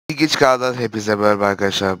İlginç kanaldan hepinize merhaba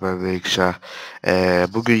arkadaşlar, ben MELİKŞAH.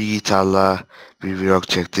 Bugün Yiğit'le bir vlog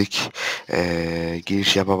çektik.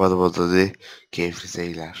 Giriş yapamadım o da değil. Keyifli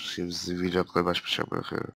seyirler. Şimdi sizi vlogla baş başa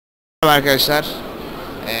bırakıyorum. Merhaba arkadaşlar.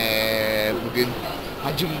 Bugün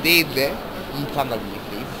hacım değil de Yiğit'le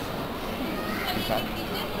birlikteyiz.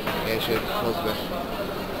 Yiğit. Şöyle poz ver.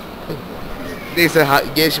 Neyse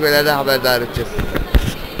gelişmelerden haberdar edeceğiz.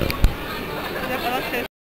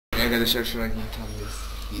 Arkadaşlar şu an Yiğit'teyiz.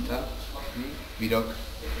 Vlog.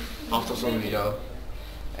 Hafta sonu vlog.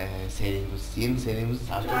 Yeni serimiz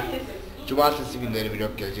artık. Cumartesi günleri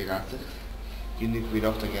vlog gelecek artık. Günlük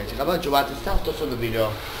vlog da gelecek ama cumartesi hafta sonu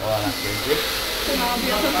vlog olarak gelecek. Abi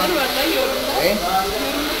yazanlar var lan yorumda.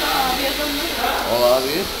 Yorumda abi yazanlar var.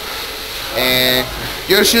 Olabilir.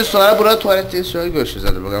 Görüşürüz sonra burada tuvaletteyiz. Şöyle görüşürüz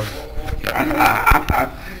hadi bakalım.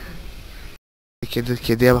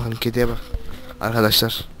 Kediye bakın, kediye bak.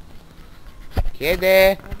 Arkadaşlar.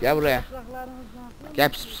 Kedi, gel buraya.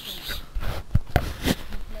 Gel pis pis pis.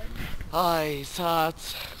 Ay saat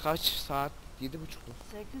kaç saat? 7:30 mu?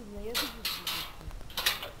 8 mi 7 mi?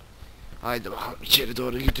 Haydi bakalım içeri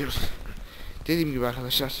doğru gidiyoruz. Dediğim gibi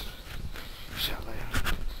arkadaşlar. İnşallah ya.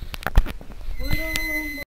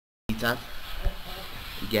 Buyurun.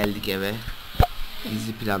 Geldik eve.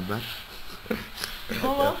 Gizli planlar.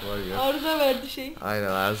 Ama arıza verdi şey. Aynen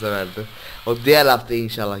arıza verdi. O diğer hafta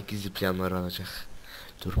inşallah gizli planlar olacak.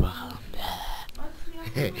 Dur bakalım.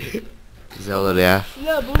 Güzel olur ya.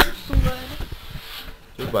 Ya bulmuşsun böyle.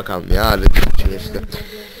 Dur bakalım ya halledeceğim işte.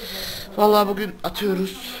 Vallahi bugün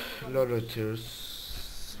atıyoruz. LOL atıyoruz.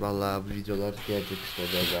 Vallahi bu videolar gelecek işte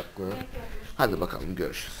böyle. Hadi bakalım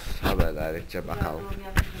görüşürüz. Haberdar edeceğim bakalım.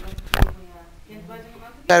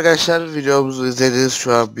 Arkadaşlar videomuzu izlediniz,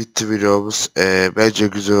 şu an bitti videomuz. Bence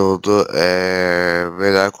güzel oldu.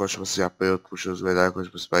 Veda konuşması yapmayı unutmuşuz. Veda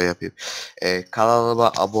konuşması ben yapayım.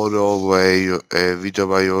 Kanalıma abone olmayı,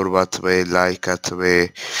 videoma yorum atmayı, like atmayı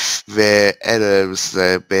ve en önemlisi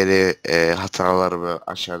de beni hatalarımı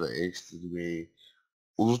aşağıda eleştirmeyi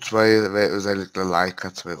unutmayın ve özellikle like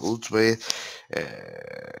atmayı unutmayın.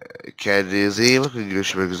 Kendinize iyi bakın.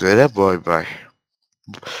 Görüşmek üzere. Bye bye.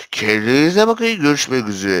 Kendinize bakın, görüşmek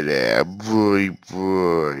üzere. Bye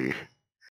bye.